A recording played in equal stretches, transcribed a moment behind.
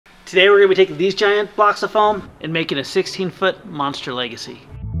Today we're going to be taking these giant blocks of foam and making a 16-foot monster legacy.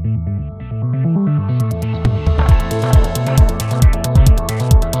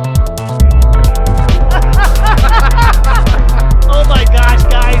 Oh my gosh,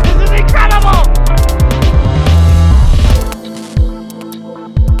 guys, this is incredible!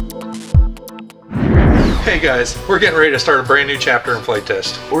 Hey guys, we're getting ready to start a brand new chapter in Flite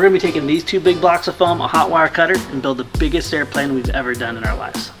Test. We're going to be taking these two big blocks of foam, a Hotwire cutter, and build the biggest airplane we've ever done in our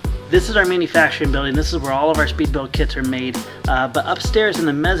lives. This is our manufacturing building. This is where all of our speed build kits are made. But upstairs in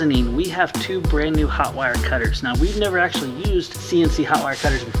the mezzanine, we have two brand new Hotwire cutters. Now, we've never actually used CNC Hotwire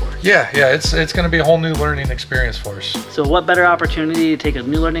cutters before. Yeah, it's going to be a whole new learning experience for us. So what better opportunity to take a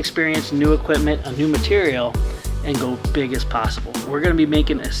new learning experience, new equipment, a new material, and go big as possible. We're going to be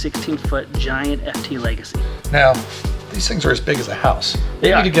making a 16-foot giant FT legacy. Now, These things are as big as a house. They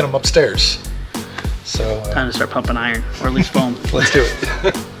We need to get them upstairs. So time to start pumping iron, or at least foam. Let's do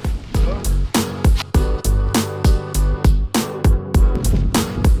it.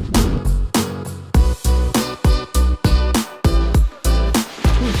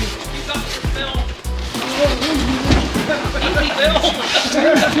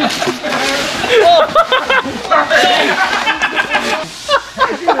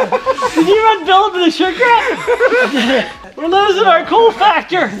 Did you run Bill into the sugar rack? We're losing our cool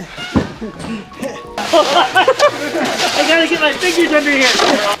factor. I gotta get my fingers under here.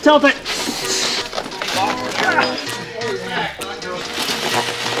 Tilt it.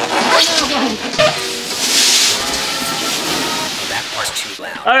 That was too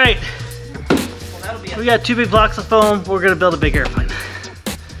loud. All right. We got two big blocks of foam. We're gonna build a big airplane.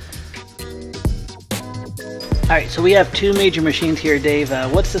 All right, so we have two major machines here, Dave.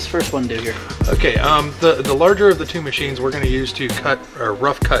 What's this first one do here? Okay, the larger of the two machines we're going to use to cut or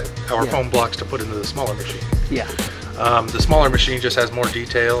rough cut our foam blocks to put into the smaller machine. Yeah. The smaller machine just has more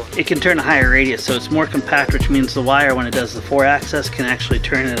detail. It can turn a higher radius, so it's more compact, which means the wire, when it does the 4-axis, can actually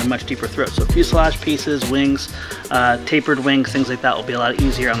turn it at a much deeper throat. So fuselage pieces, wings, tapered wings, things like that will be a lot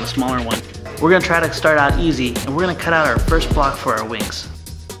easier on the smaller one. We're going to try to start out easy, and we're going to cut out our first block for our wings.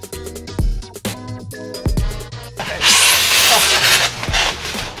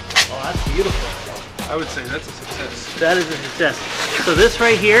 Beautiful. I would say that's a success. That is a success. So this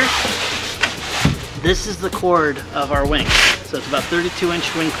right here, this is the cord of our wing. So it's about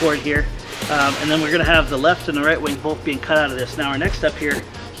 32-inch wing cord here. And then we're going to have the left and the right wing both being cut out of this. Now our next step here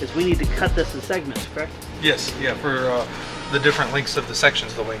is we need to cut this in segments, correct? Yes, yeah, for the different lengths of the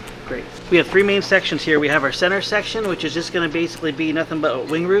sections of the wing. Great. We have three main sections here. We have our center section, which is just going to basically be nothing but a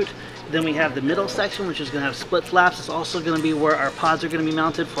wing root. Then we have the middle section, which is going to have split flaps. It's also going to be where our pods are going to be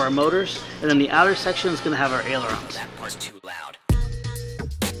mounted for our motors. And then the outer section is going to have our ailerons. That was too loud.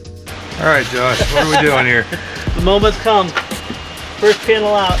 All right, Josh, what are we doing here? The moment's come. First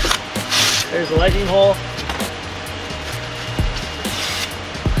panel out. There's the lightning hole.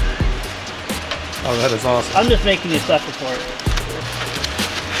 Oh, that is awesome. I'm just making you suffer for it.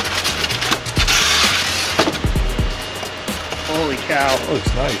 Holy cow. That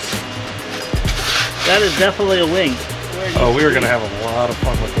looks nice. That is definitely a wing. Oh, we are going to have a lot of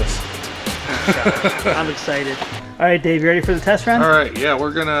fun with this. I'm excited. All right, Dave, you ready for the test run? All right, yeah,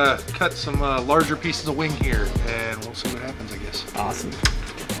 we're going to cut some larger pieces of wing here, and we'll see what happens, I guess. Awesome.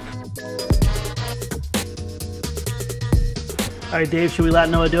 All right, Dave, should we let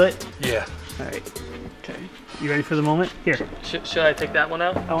Noah do it? Yeah. All right. Okay. You ready for the moment? Here. Should I take that one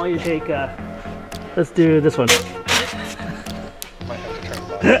out? I want you to take, let's do this one. Might have to turn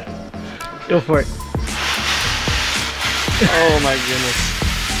the bottom. Go for it. Oh my goodness.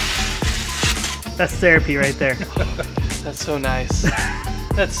 That's therapy right there. That's so nice.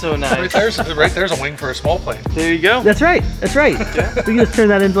 That's so nice. Right there's a wing for a small plane. There you go. That's right. That's right. Yeah. We can just turn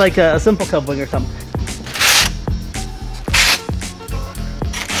that into like a simple cub wing or something.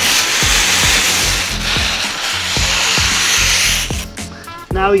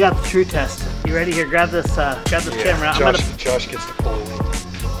 Now we got the true test. You ready? Here, grab this camera out. Josh gets to pull it in.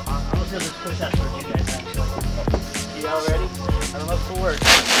 I'm just gonna push that towards you guys actually. You all ready? I don't know if it'll work.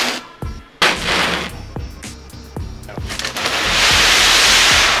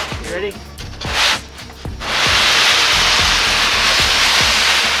 You ready?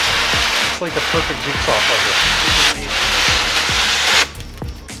 It's like the perfect jigsaw puzzle.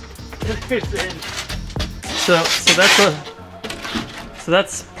 So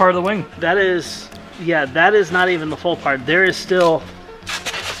that's part of the wing. That is, yeah, that is not even the full part. There is still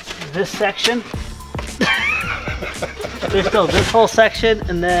this section. There's still this whole section,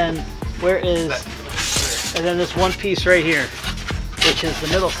 and then and then this one piece right here, which is the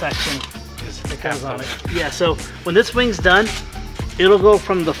middle section that goes on it. Yeah, so when this wing's done, It'll go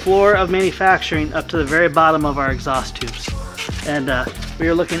from the floor of manufacturing up to the very bottom of our exhaust tubes. And we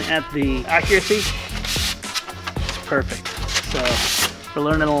are looking at the accuracy. It's perfect. So we're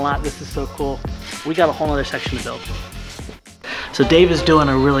learning a lot. This is so cool. We got a whole other section to build. So Dave is doing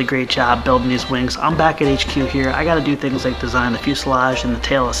a really great job building these wings. I'm back at HQ here. I got to do things like design the fuselage and the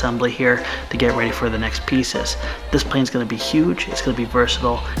tail assembly here to get ready for the next pieces. This plane's going to be huge, it's going to be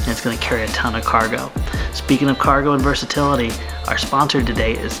versatile, and it's going to carry a ton of cargo. Speaking of cargo and versatility, our sponsor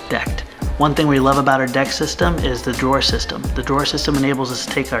today is Decked. One thing we love about our deck system is the drawer system. The drawer system enables us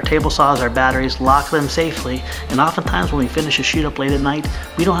to take our table saws, our batteries, lock them safely, and oftentimes when we finish a shoot up late at night,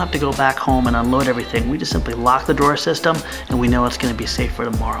 we don't have to go back home and unload everything. We just simply lock the drawer system and we know it's going to be safe for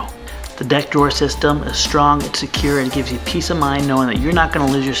tomorrow. The deck drawer system is strong, it's secure, and it gives you peace of mind knowing that you're not going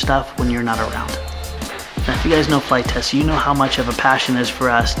to lose your stuff when you're not around. Now, if you guys know Flite Test, you know how much of a passion it is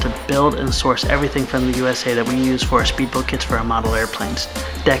for us to build and source everything from the USA that we use for our speedboat kits for our model airplanes.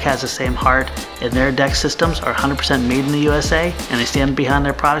 Deck has the same heart, and their deck systems are 100% made in the USA, and they stand behind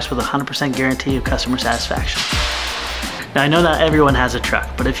their products with a 100% guarantee of customer satisfaction. Now, I know not everyone has a truck,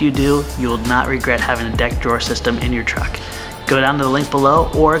 but if you do, you will not regret having a deck drawer system in your truck. Go down to the link below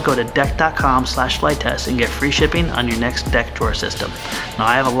or go to deck.com/flitetest and get free shipping on your next deck drawer system. Now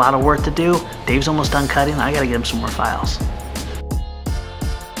I have a lot of work to do. Dave's almost done cutting. I gotta get him some more files.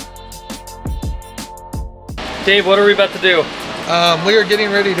 Dave, what are we about to do? We are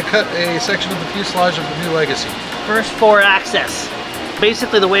getting ready to cut a section of the fuselage of the new Legacy. First, 4-axis.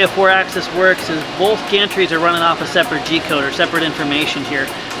 Basically the way a 4-axis works is both gantries are running off a separate G-code or separate information here.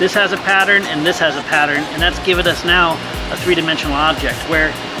 This has a pattern and this has a pattern, and that's given us now a three-dimensional object,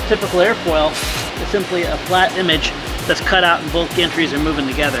 where typical airfoil is simply a flat image that's cut out and both gantries are moving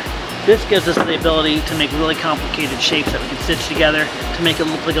together. This gives us the ability to make really complicated shapes that we can stitch together to make it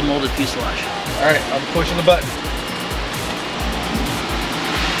look like a molded fuselage. Alright, I'm pushing the button.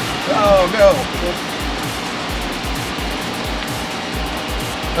 Oh no!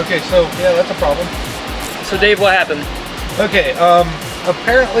 Okay, so yeah, that's a problem. So Dave, what happened? Okay,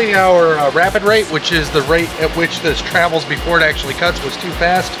 apparently our rapid rate, which is the rate at which this travels before it actually cuts, was too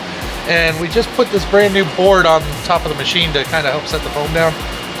fast. And we just put this brand new board on top of the machine to kind of help set the foam down.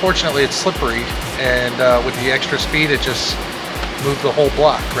 Fortunately, it's slippery, and with the extra speed, it just moved the whole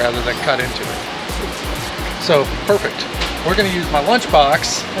block rather than cut into it. So, perfect. We're going to use my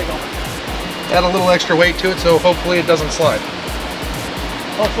lunchbox, add a little extra weight to it, so hopefully it doesn't slide.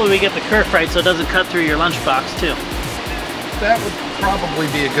 Hopefully we get the kerf right so it doesn't cut through your lunchbox too. That would probably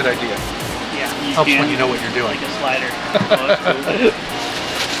be a good idea. Yeah, helps when you know what you're doing. Like a slider. Oh, that's cool.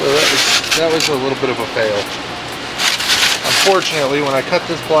 So that was a little bit of a fail. Unfortunately, when I cut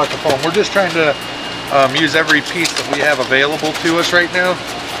this block of foam, we're just trying to use every piece that we have available to us right now,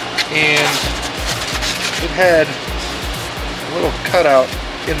 and it had a little cutout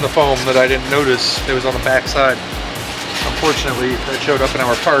in the foam that I didn't notice. It was on the back side. Unfortunately, that showed up in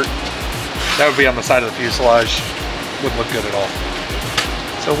our part. That would be on the side of the fuselage. Wouldn't look good at all.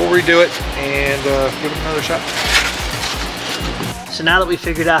 So we'll redo it and give it another shot. So now that we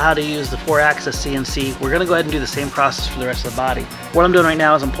figured out how to use the 4-axis CNC, we're going to go ahead and do the same process for the rest of the body. What I'm doing right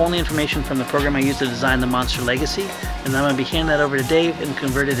now is I'm pulling the information from the program I used to design the Monster Legacy, and then I'm going to be handing that over to Dave and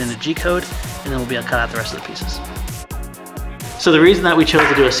convert it into G-code, and then we'll be able to cut out the rest of the pieces. So the reason that we chose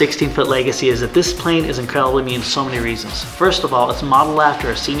to do a 16-foot Legacy is that this plane is incredible to me in so many reasons. First of all, it's modeled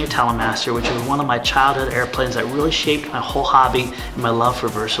after a Senior Telemaster, which was one of my childhood airplanes that really shaped my whole hobby and my love for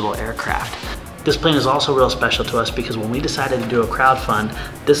versatile aircraft. This plane is also real special to us because when we decided to do a crowdfund,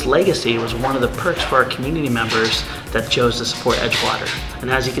 this Legacy was one of the perks for our community members that chose to support Edgewater. And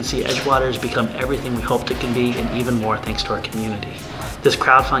as you can see, Edgewater has become everything we hoped it can be and even more thanks to our community. This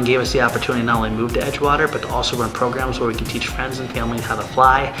crowdfund gave us the opportunity to not only move to Edgewater, but to also run programs where we can teach friends and family how to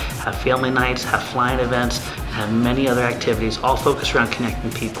fly, have family nights, have flying events, and have many other activities, all focused around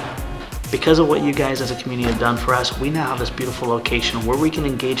connecting people. Because of what you guys as a community have done for us, we now have this beautiful location where we can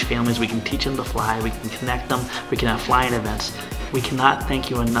engage families, we can teach them to fly, we can connect them, we can have flying events. We cannot thank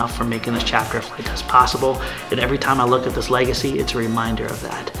you enough for making this chapter of Flite Test possible, and every time I look at this Legacy, it's a reminder of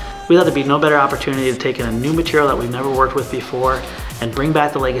that. We thought there'd be no better opportunity to take in a new material that we've never worked with before and bring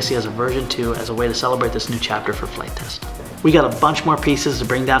back the Legacy as a version 2 as a way to celebrate this new chapter for Flite Test. We got a bunch more pieces to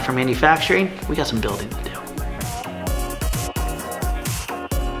bring down for manufacturing. We got some building to do.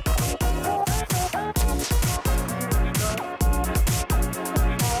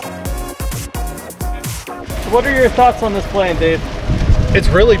 What are your thoughts on this plane, Dave? It's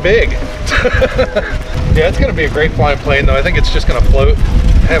really big. Yeah, it's going to be a great flying plane, though. I think it's just going to float,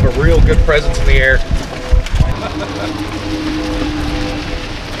 have a real good presence in the air.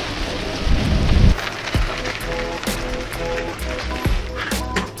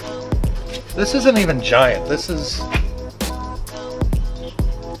 This isn't even giant. This is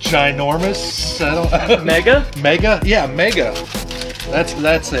ginormous. I don't, Mega? Mega? Yeah, Mega.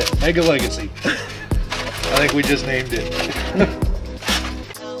 That's it. Mega Legacy. I think we just named it.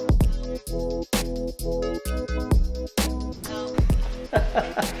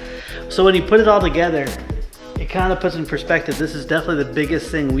 So when you put it all together, it kind of puts in perspective, this is definitely the biggest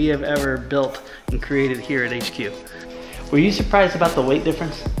thing we have ever built and created here at HQ. Were you surprised about the weight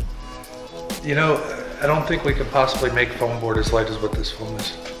difference? You know, I don't think we could possibly make foam board as light as what this foam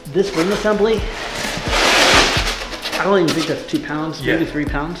is. This wing assembly, I don't even think that's 2 pounds, maybe Yeah. 3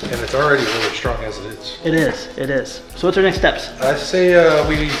 pounds. And it's already really strong as it is. It is. So what's our next steps? I say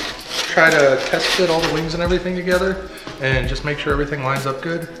we try to test fit all the wings and everything together and just make sure everything lines up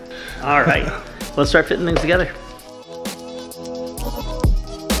good. All right, let's start fitting things together.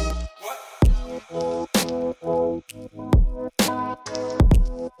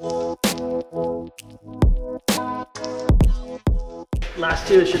 Last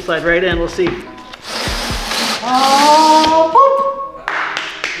two, it should slide right in, we'll see. Oh, boop.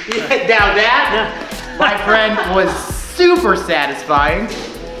 Yeah, now that, my friend, was super satisfying.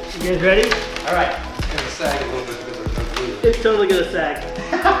 You guys ready? All right. It's gonna sag a little bit because there's no glue. It's totally gonna sag.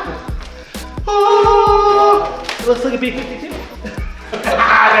 Let's look at B52.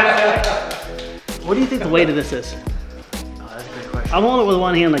 What do you think the weight of this is? Oh, that's a good question. I'm holding it with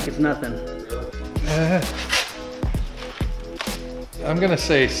one hand like it's nothing. I'm gonna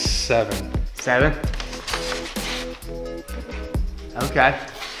say 7. 7. Okay.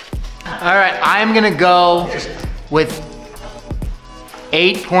 All right, I'm gonna go with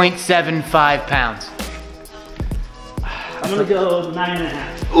 8.75 pounds. I'm gonna go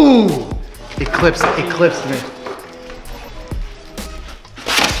 9.5. Ooh, eclipsed me.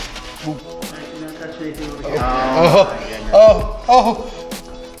 Not touch anything with the camera.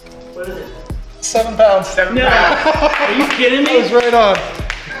 What is it? 7 pounds. 7 No, pounds. are you kidding That was me? right on.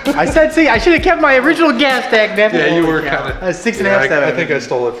 I said, see, I should have kept my original gas tag, man. Yeah, you were kind of. 6.5, 7. I think I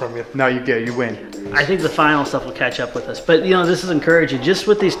stole it from you. No, you get, you win. I think the final stuff will catch up with us. But you know, this is encouraging. Just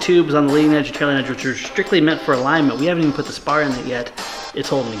with these tubes on the leading edge and trailing edge, which are strictly meant for alignment, we haven't even put the spar in it yet. It's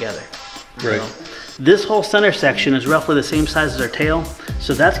holding together. Right. So, this whole center section is roughly the same size as our tail.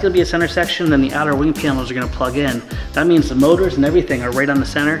 So that's gonna be a center section, then the outer wing panels are gonna plug in. That means the motors and everything are right on the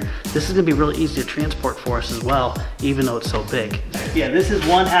center. This is gonna be really easy to transport for us as well, even though it's so big. Yeah, this is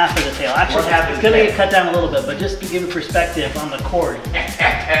one half of the tail. Actually, it's gonna get cut down a little bit, but just to give a perspective on the cord.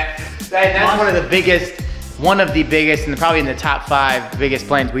 That's one of the biggest, and probably in the top 5 biggest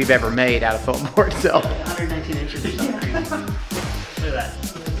planes we've ever made out of foam board. So 119 inches or something crazy. Look at that.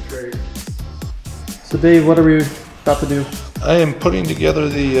 Great. So Dave, what are we about to do? I am putting together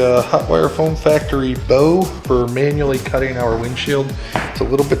the Hotwire Foam Factory bow for manually cutting our windshield. It's a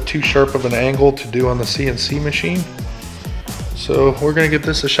little bit too sharp of an angle to do on the CNC machine. So we're gonna give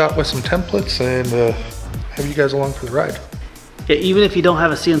this a shot with some templates and have you guys along for the ride. Yeah, even if you don't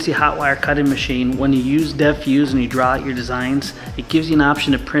have a CNC Hotwire cutting machine, when you use DevFuse and you draw out your designs, it gives you an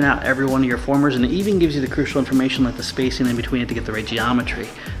option to print out every one of your formers, and it even gives you the crucial information like the spacing in between it to get the right geometry.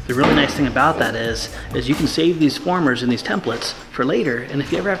 The really nice thing about that is you can save these formers and these templates for later, and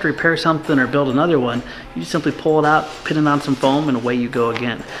if you ever have to repair something or build another one, you just simply pull it out, pin it on some foam, and away you go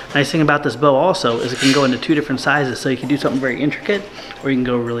again. Nice thing about this bow also is it can go into 2 different sizes, so you can do something very intricate, or you can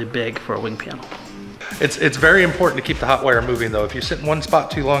go really big for a wing panel. It's very important to keep the hot wire moving though. If you sit in one spot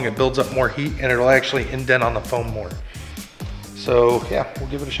too long, it builds up more heat and it'll actually indent on the foam more. So yeah, we'll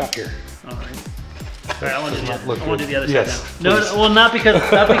give it a shot here. All right. All right, I want to do the other Yes, side now. No, well, not because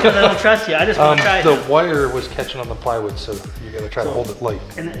I don't trust you. I just want to try it. The wire was catching on the plywood, so you gotta try to hold it light.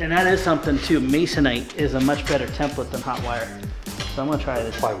 And that is something too. Masonite is a much better template than hot wire. So I'm gonna try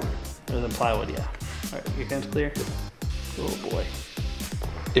this. Plywood. Other than plywood, yeah. All right, your hand's clear. Oh boy.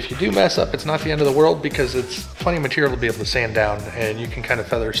 If you do mess up, it's not the end of the world because it's plenty of material to be able to sand down and you can kind of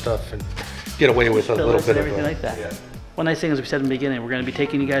feather stuff and get away with a little Fillers bit and of everything like that. Yeah. One nice thing, as we said in the beginning, we're going to be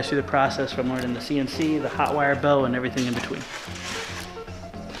taking you guys through the process from learning the CNC, the hot wire bow, and everything in between.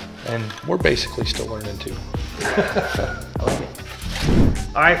 And we're basically still learning too. I like it.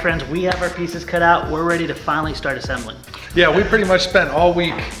 All right, friends, we have our pieces cut out. We're ready to finally start assembling. Yeah, we pretty much spent all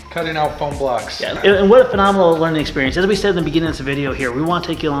week cutting out foam blocks. Yeah, and what a phenomenal learning experience. As we said in the beginning of this video here, we want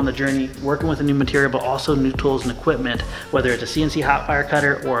to take you along the journey, working with a new material, but also new tools and equipment, whether it's a CNC hot wire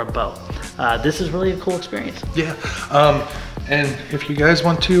cutter or a bow. This is really a cool experience. Yeah, and if you guys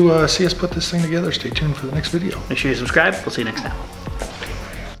want to see us put this thing together, stay tuned for the next video. Make sure you subscribe. We'll see you next time.